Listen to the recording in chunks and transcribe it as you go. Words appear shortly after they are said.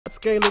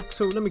Scalar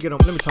 2, let me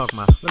talk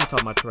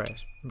my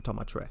trash.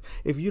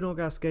 If you don't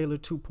got Scalar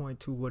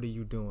 2.2, what are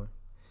you doing?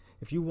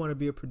 If you want to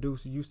be a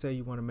producer, you say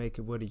you want to make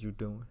it, what are you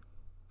doing?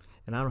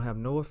 And I don't have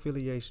no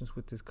affiliations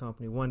with this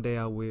company. One day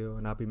I will,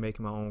 and I'll be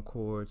making my own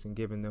chords and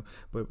giving them.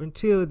 But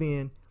until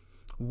then,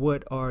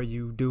 what are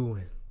you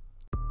doing?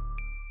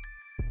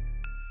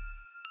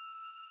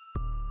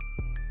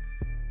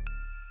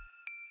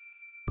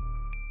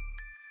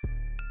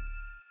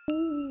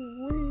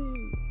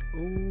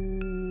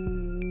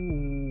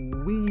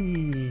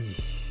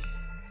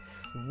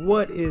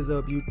 What is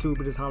up,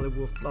 YouTube? It is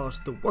Hollywood Floss,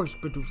 the worst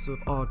producer of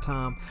all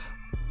time,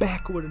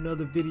 back with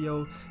another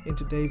video. In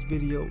today's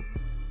video,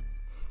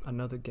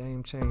 another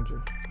game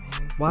changer.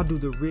 Why do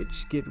the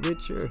rich get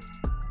richer?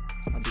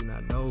 I do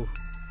not know.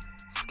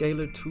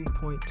 Scalar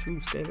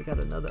 2.2. Scalar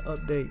got another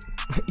update.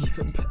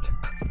 Even better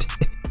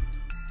update.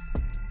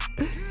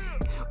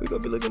 We're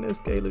gonna be looking at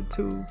Scalar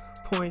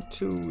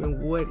 2.2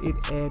 and what it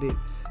added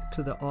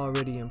to the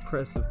already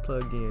impressive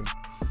plugin.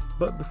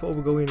 But before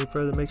we go any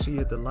further, make sure you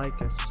hit the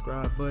like and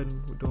subscribe button.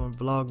 We're doing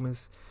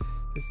Vlogmas.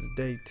 This is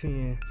day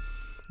 10.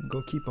 We're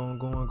gonna keep on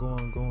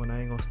going.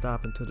 I ain't gonna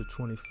stop until the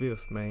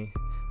 25th, man.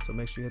 So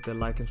make sure you hit that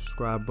like and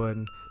subscribe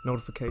button,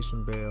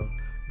 notification bell,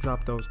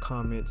 drop those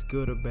comments,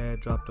 good or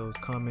bad, drop those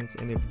comments.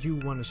 And if you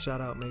want a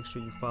shout out, make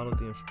sure you follow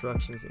the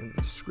instructions in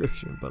the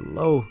description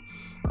below.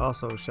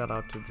 Also, shout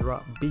out to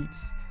Drop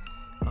Beats.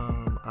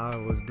 I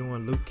was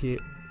doing Loop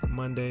Kit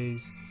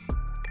Mondays.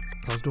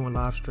 I was doing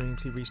live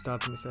streams. He reached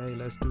out to me and said, hey,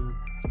 let's do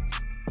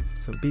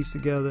some beats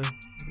together.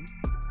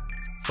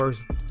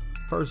 First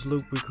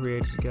loop we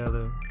created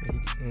together,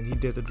 and he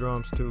did the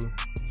drums too.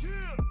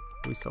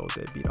 We sold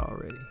that beat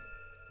already.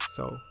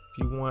 So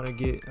if you want to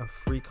get a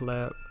free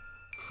collab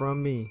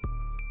from me,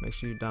 make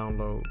sure you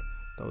download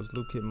those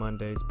Loop Kit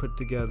Mondays, put it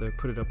together,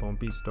 put it up on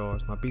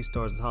BeatStars. My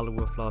BeatStars is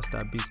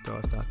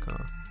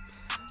hollywoodfloss.beatstars.com.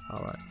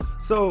 All right.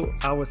 So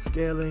I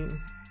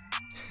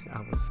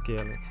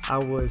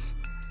was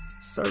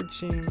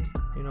searching,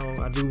 you know,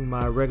 I do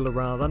my regular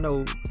rounds. I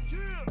know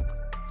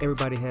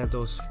everybody has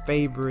those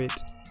favorite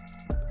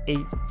 8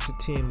 to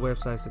 10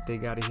 websites that they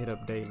gotta hit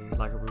up daily. It's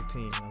like a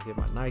routine. I hit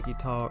my Nike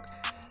Talk,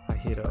 I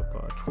hit up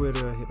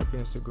Twitter, I hit up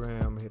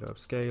Instagram, I hit up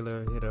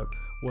Scalar, hit up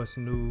What's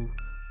New,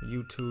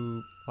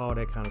 YouTube, all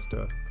that kind of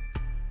stuff.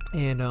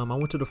 And I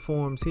went to the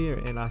forums here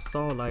and I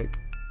saw like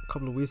a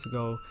couple of weeks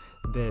ago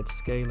that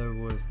Scalar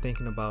was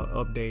thinking about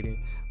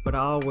updating, but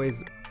I'm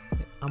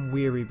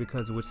weary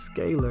because with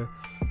Scalar,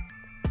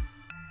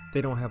 they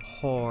don't have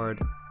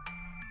hard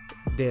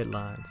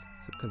deadlines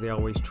because they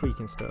always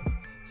tweaking stuff.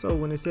 So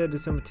when it said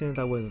December 10th,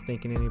 I wasn't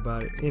thinking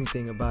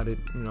anything about it,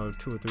 you know,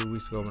 2 or 3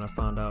 weeks ago when I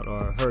found out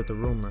or heard the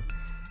rumor.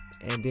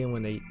 And then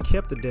when they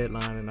kept the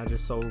deadline and I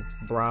just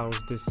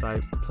browsed this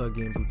site,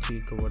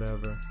 PluginBoutique or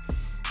whatever,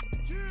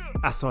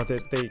 I saw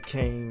that it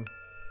came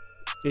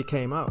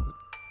out.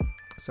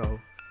 So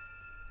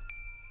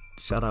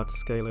shout out to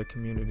Scalar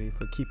community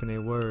for keeping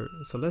their word.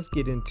 So let's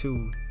get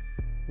into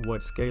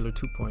what Scalar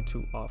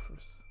 2.2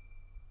 offers.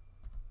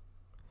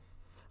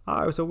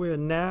 All right, so we're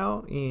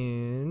now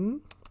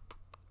in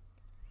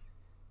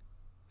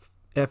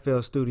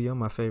FL Studio,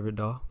 my favorite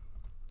DAW.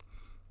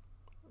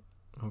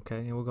 Okay,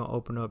 and we're gonna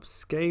open up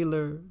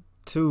Scalar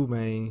 2,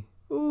 man.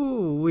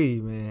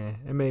 Ooh-wee, man.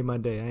 It made my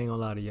day. I ain't gonna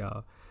lie to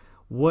y'all.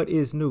 What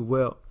is new?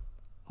 Well,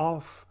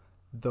 off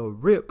the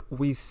rip,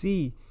 we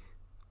see,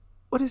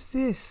 what is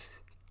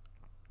this?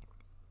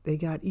 They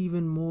got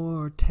even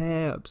more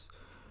tabs.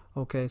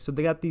 Okay, so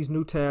they got these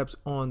new tabs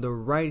on the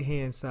right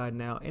hand side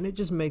now, and it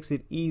just makes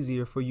it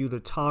easier for you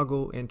to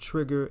toggle and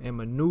trigger and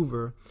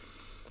maneuver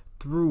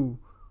through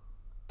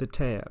the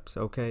tabs,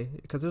 okay?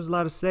 Because there's a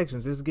lot of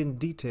sections. This is getting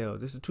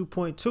detailed. This is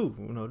 2.2.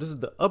 You know, this is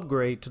the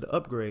upgrade to the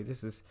upgrade.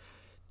 This is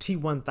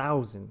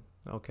T1000,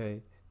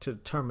 okay, to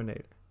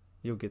Terminator.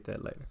 You'll get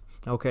that later.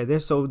 Okay,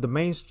 so the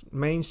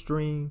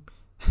mainstream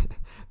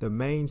the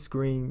main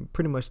screen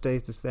pretty much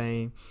stays the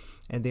same,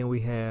 and then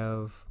we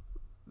have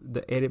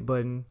the edit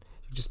button.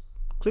 You just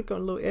click on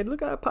a little edit.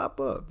 Look how it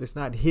pop up. It's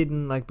not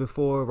hidden like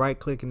before, right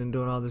clicking and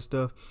doing all this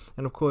stuff.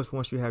 And of course,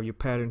 once you have your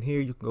pattern here,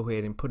 you can go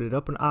ahead and put it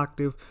up an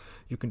octave.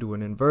 You can do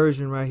an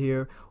inversion right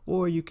here,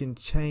 or you can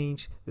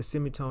change the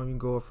semitone. You can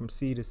go from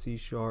C to C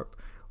sharp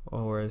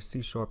or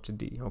C sharp to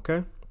D,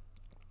 okay?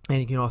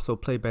 And you can also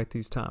play back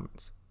these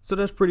timings. So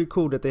that's pretty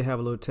cool that they have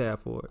a little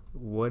tab for it.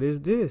 What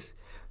is this?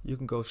 You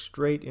can go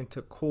straight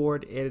into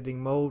chord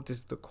editing mode. This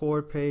is the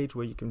chord page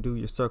where you can do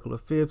your circle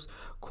of fifths,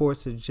 chord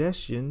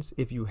suggestions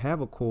if you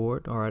have a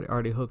chord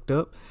already hooked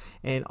up,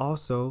 and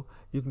also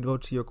you can go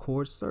to your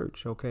chord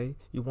search. Okay,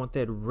 you want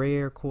that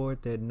rare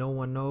chord that no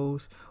one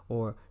knows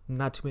or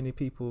not too many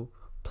people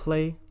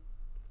play,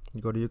 you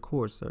go to your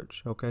chord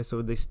search. Okay,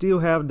 so they still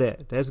have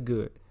that. That's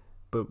good.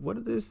 But what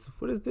is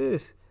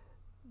this?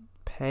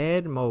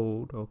 Pad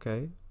mode.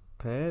 Okay,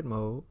 pad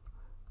mode.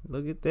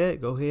 Look at that.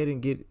 Go ahead and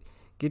get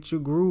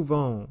your groove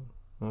on.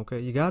 Okay,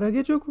 you gotta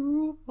get your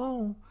groove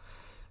on.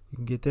 You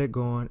can get that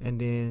going, and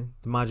then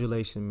the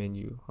modulation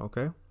menu,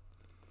 okay,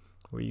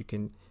 where you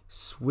can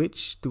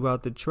switch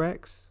throughout the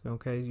tracks.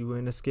 Okay, you were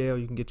in a scale,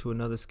 you can get to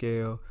another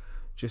scale,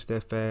 just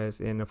that fast.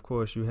 And of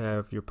course you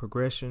have your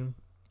progression,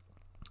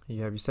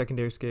 you have your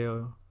secondary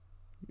scale,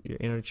 your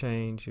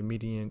interchange, your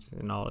medians,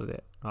 and all of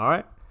that. All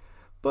right,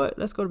 but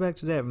let's go back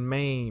to that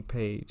main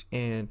page.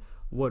 And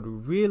what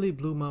really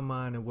blew my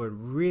mind and what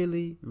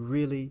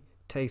really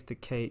takes the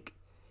cake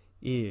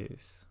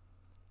is,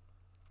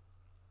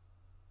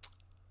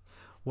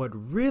 what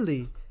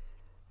really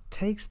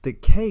takes the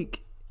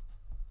cake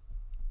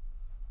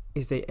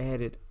is they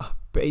added a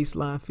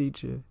bassline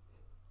feature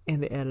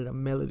and they added a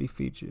melody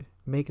feature,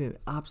 making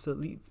it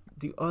obsolete.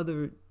 The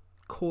other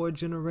chord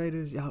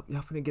generators, y'all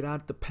finna get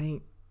out the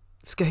paint.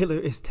 Scalar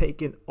is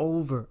taking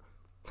over.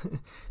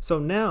 So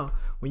now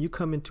when you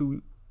come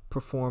into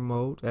perform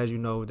mode, as you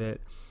know that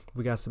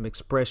we got some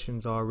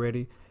expressions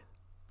already,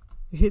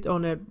 you hit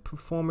on that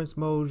performance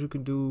mode. You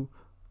can do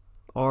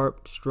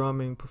ARP,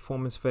 strumming,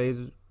 performance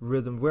phases,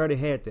 rhythm. We already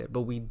had that,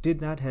 but we did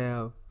not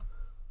have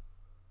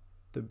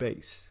the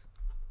bass.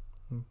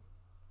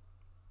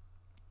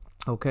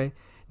 Okay,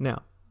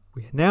 now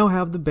we now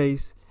have the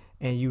bass,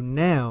 and you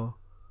now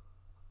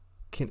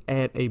can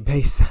add a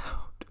bass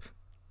sound.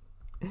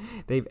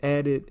 They've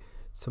added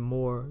some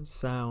more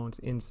sounds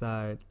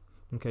inside.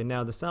 Okay,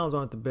 now the sounds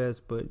aren't the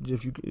best, but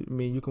if you, I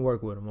mean, you can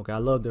work with them. Okay, I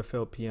love their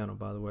felt piano,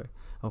 by the way.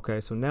 Okay,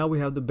 so now we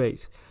have the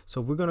bass. So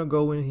we're gonna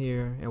go in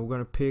here and we're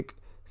gonna pick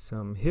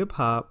some hip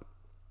hop,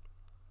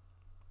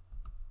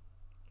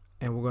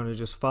 and we're gonna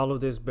just follow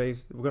this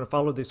bass. We're gonna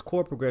follow this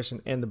chord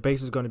progression, and the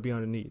bass is gonna be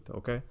underneath.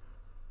 Okay.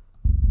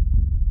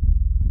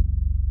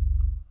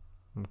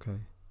 Okay.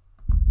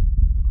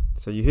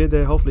 So you hear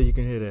that? Hopefully you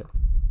can hear that.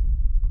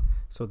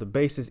 So the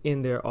bass is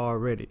in there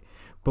already.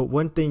 But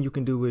one thing you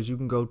can do is you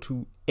can go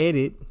to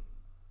edit,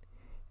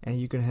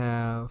 and you can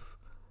have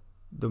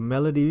the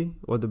melody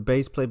or the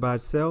bass play by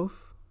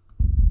itself,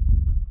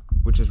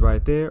 which is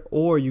right there,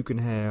 or you can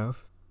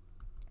have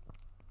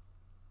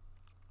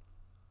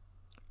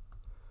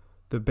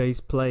the bass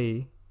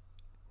play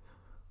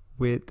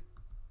with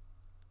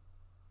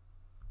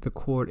the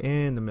chord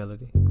and the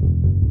melody.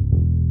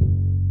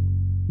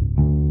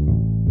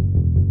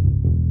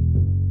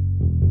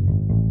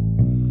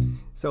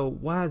 So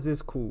why is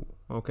this cool?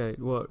 Okay,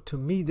 well, to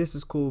me this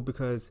is cool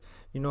because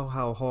you know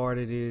how hard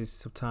it is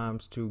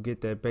sometimes to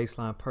get that bass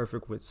line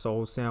perfect with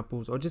soul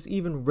samples or just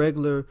even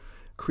regular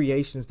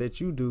creations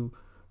that you do.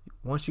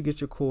 Once you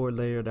get your chord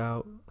layered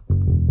out,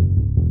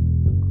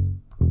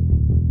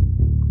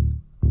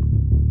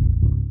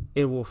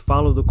 it will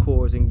follow the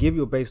chords and give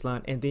you a bass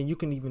line, and then you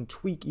can even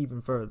tweak even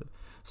further.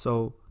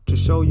 So to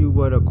show you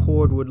what a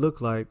chord would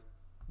look like,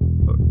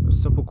 a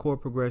simple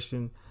chord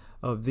progression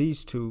of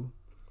these two.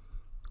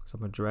 So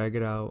I'm gonna drag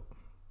it out,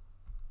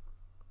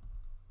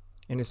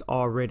 and it's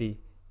already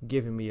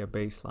giving me a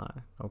bass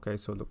line. Okay,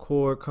 so the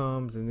chord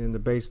comes and then the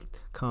bass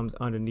comes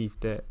underneath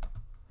that.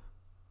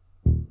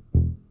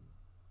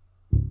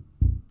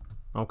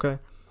 Okay,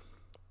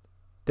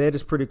 that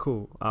is pretty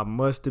cool. I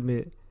must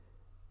admit,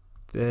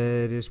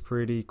 that is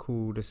pretty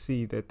cool to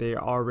see that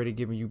they're already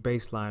giving you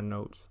bass line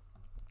notes,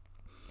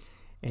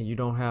 and you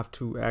don't have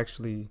to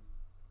actually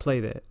play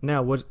that.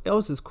 Now, what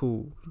else is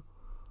cool?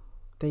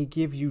 They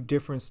give you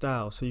different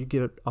styles. So you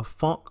get a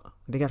funk.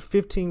 They got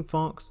 15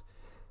 funks,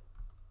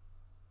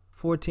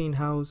 14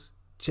 house,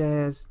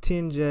 jazz,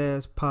 10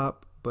 jazz,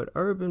 pop, but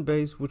urban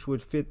bass, which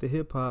would fit the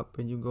hip hop,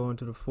 and you go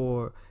into the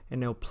 4,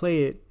 and they'll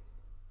play it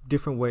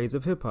different ways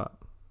of hip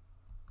hop.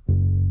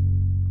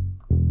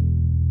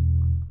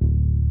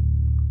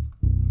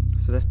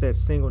 So that's that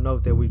single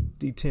note that we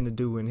tend to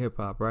do in hip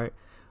hop, right?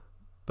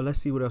 But let's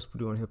see what else we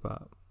do in hip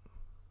hop.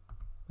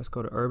 Let's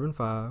go to urban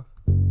 5.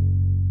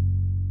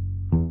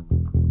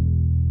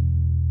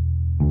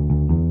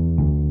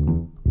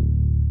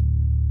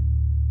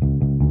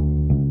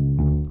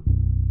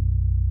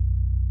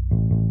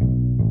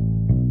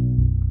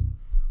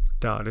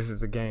 Dog, this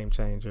is a game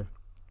changer.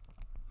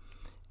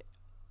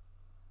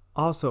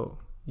 Also,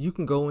 you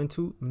can go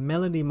into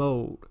melody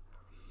mode.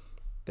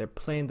 They're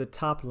playing the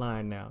top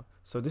line now.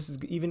 So this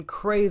is even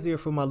crazier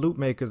for my loop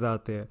makers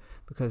out there,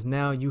 because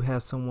now you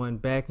have someone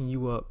backing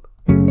you up.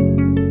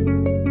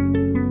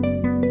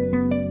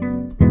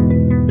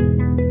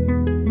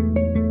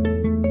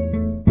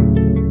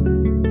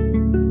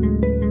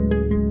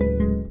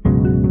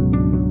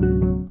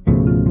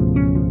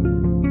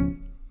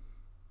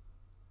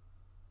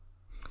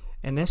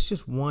 And that's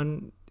just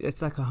one,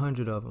 it's like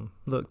 100 of them.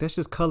 Look, that's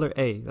just color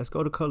A. Let's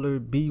go to color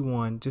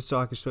B1 just so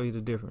I can show you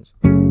the difference.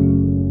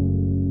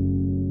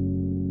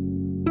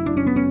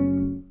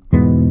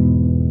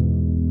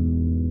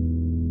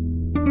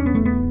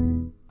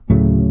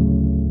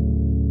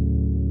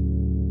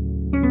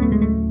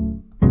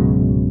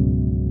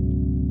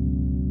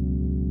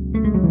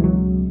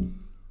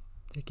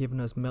 They're giving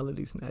us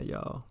melodies now,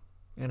 y'all.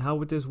 And how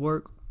would this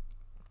work?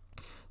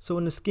 So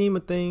in the scheme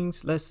of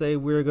things, let's say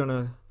we're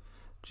gonna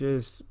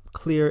just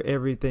clear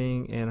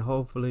everything, and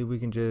hopefully we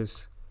could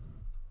just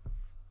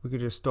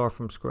start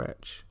from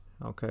scratch.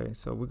 Okay,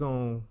 so we're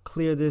gonna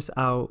clear this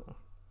out.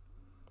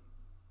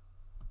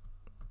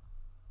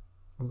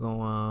 We're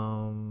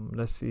gonna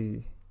let's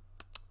see,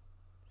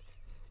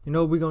 You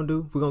know what we're gonna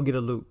do? We're gonna get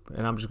a loop,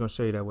 and I'm just gonna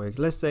show you that way.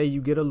 Let's say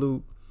you get a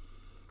loop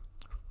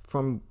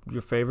from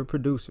your favorite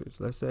producers.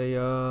 Let's say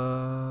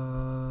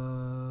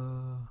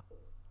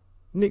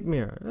Nick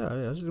Mirror.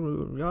 Yeah,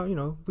 y'all, you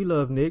know, we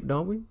love Nick,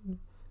 don't we?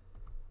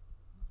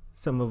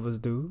 Some of us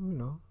do, you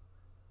know.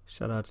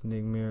 Shout out to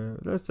Nick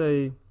Mirror. Let's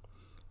say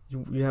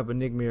you have a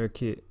Nick Mirror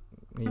kit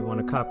and you want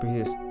to copy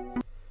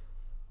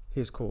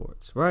his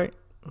chords, right?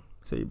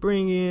 So you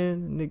bring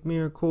in Nick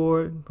Mirror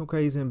chord.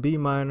 Okay, he's in B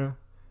minor.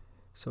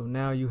 So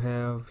now you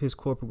have his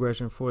chord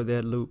progression for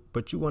that loop,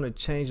 but you want to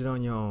change it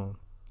on your own.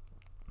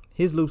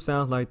 His loop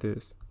sounds like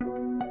this.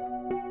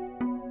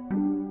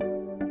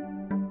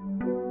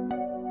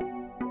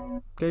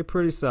 Okay,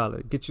 pretty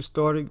solid. Get you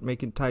started,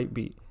 make it tight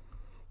beat.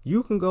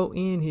 You can go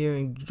in here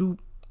and do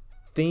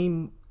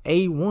theme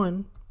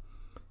A1.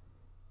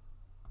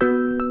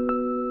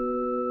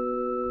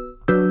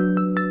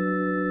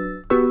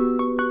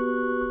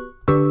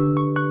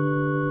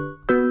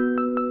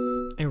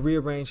 And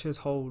rearrange his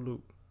whole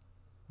loop.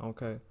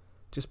 Okay,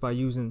 just by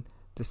using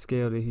the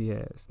scale that he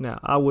has. Now,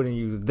 I wouldn't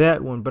use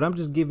that one, but I'm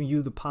just giving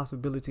you the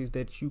possibilities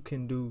that you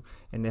can do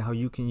and how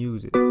you can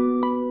use it.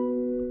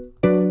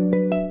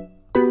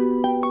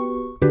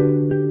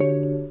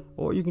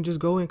 Or you can just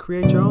go and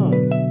create your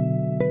own.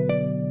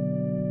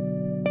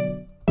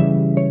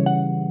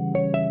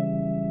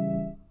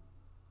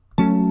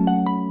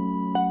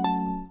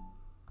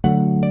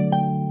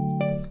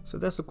 So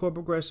that's a chord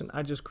progression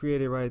I just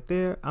created right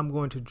there. I'm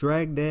going to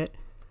drag that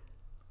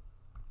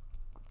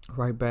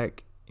right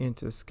back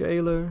into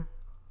Scalar.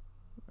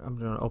 I'm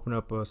going to open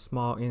up a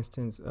small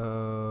instance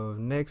of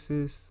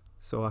Nexus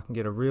so I can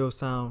get a real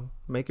sound,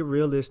 make it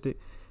realistic.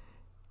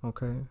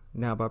 Okay,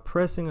 now by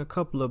pressing a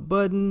couple of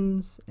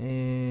buttons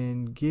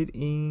and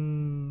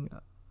getting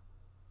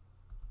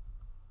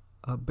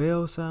a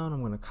bell sound, I'm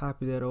going to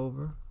copy that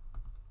over.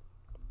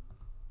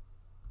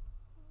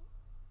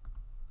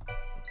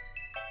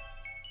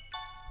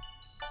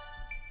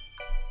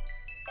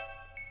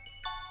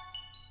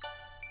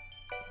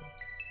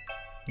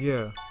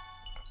 Yeah.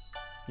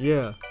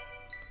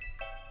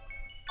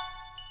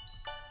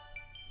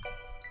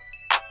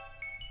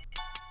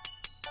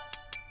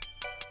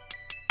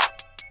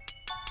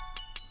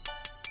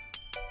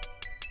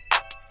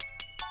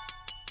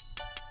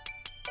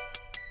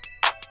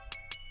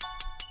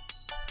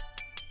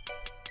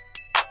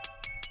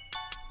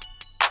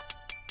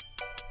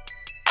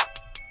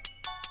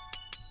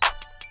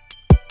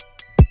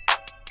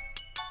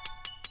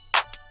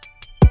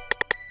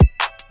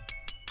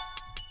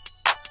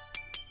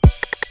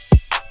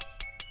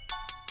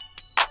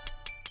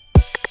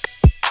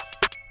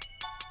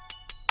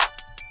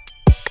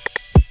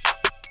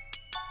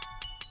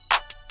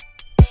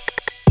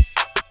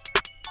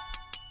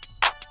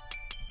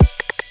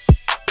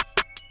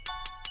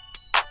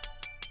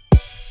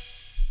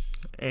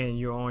 And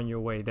you're on your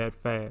way that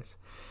fast.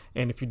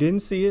 And if you didn't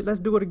see it, let's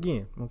do it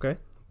again. Okay,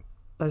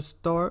 let's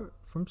start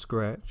from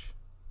scratch.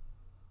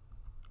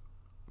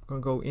 We're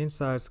gonna go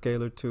inside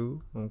Scalar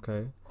 2.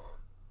 Okay,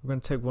 we're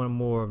gonna take one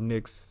more of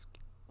Nick's.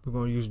 We're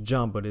gonna use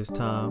Jumba this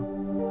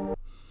time.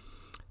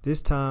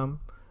 This time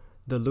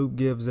the loop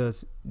gives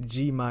us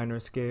G minor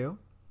scale.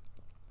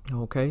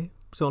 Okay,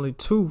 it's only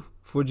 2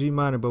 for G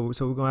minor, but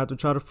so we're gonna have to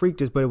try to freak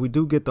this, but we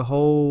do get the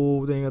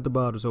whole thing at the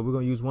bottom. So we're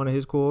gonna use one of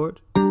his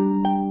chords,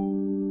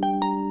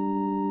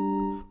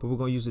 but we're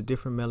gonna use a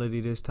different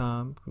melody this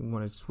time. We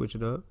want to switch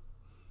it up.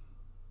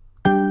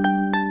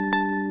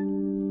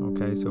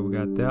 Okay, so we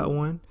got that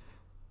one.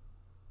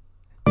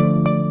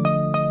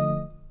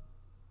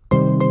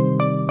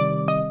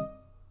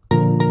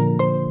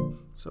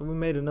 So we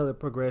made another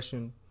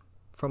progression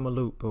from a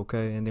loop,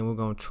 okay, and then we're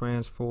gonna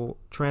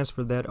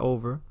transfer that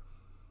over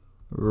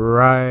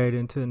right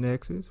into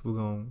Nexus. We're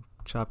gonna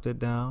chop that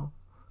down.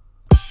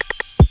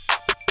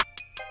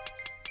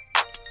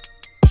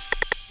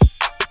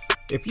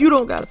 If you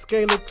don't got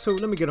Scalar 2,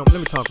 let me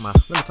talk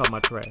my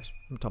trash.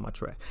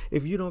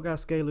 If you don't got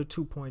Scalar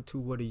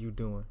 2.2, what are you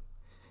doing?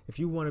 If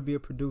you want to be a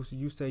producer,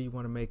 you say you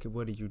want to make it,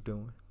 what are you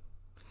doing?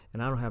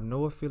 And I don't have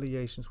no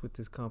affiliations with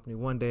this company.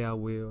 One day I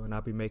will, and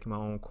I'll be making my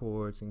own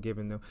chords and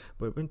giving them.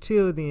 But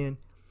until then,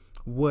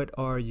 what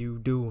are you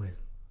doing?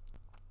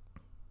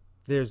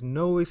 There's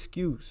no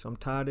excuse. I'm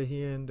tired of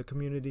hearing the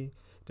community.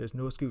 There's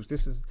no excuse.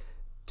 This is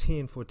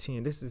 10 for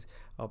 10. This is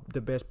the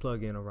best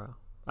plugin around.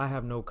 I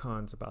have no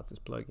cons about this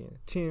plugin.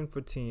 10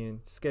 for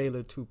 10,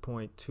 Scalar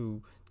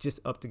 2.2, just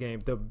up the game.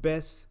 The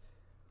best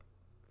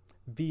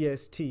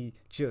VST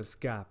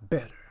just got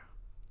better.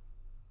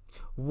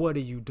 What are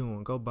you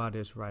doing? Go buy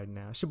this right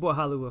now. It's your boy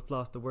Hollywood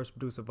Floss, the worst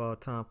producer of all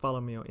time. Follow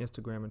me on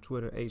Instagram and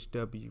Twitter,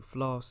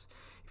 HWFloss.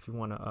 If you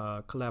want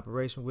a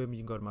collaboration with me,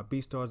 you can go to my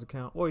BeatStars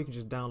account, or you can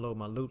just download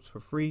my loops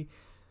for free.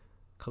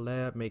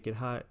 Collab, make it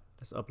hot.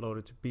 Let's upload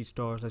it to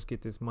BeatStars. Let's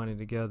get this money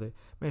together.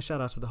 Man,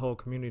 shout out to the whole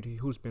community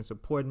who's been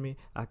supporting me.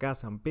 I got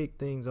some big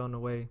things on the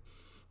way.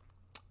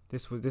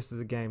 This is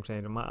a game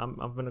changer. I'm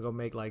gonna go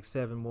make like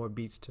 7 more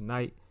beats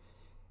tonight,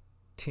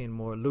 10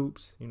 more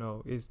loops. You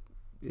know, it's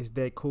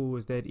that cool,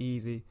 it's that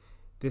easy.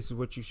 This is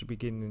what you should be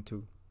getting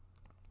into.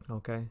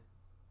 Okay,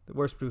 The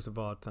worst producer of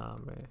all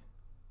time, man.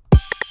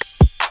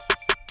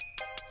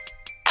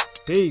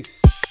 Peace.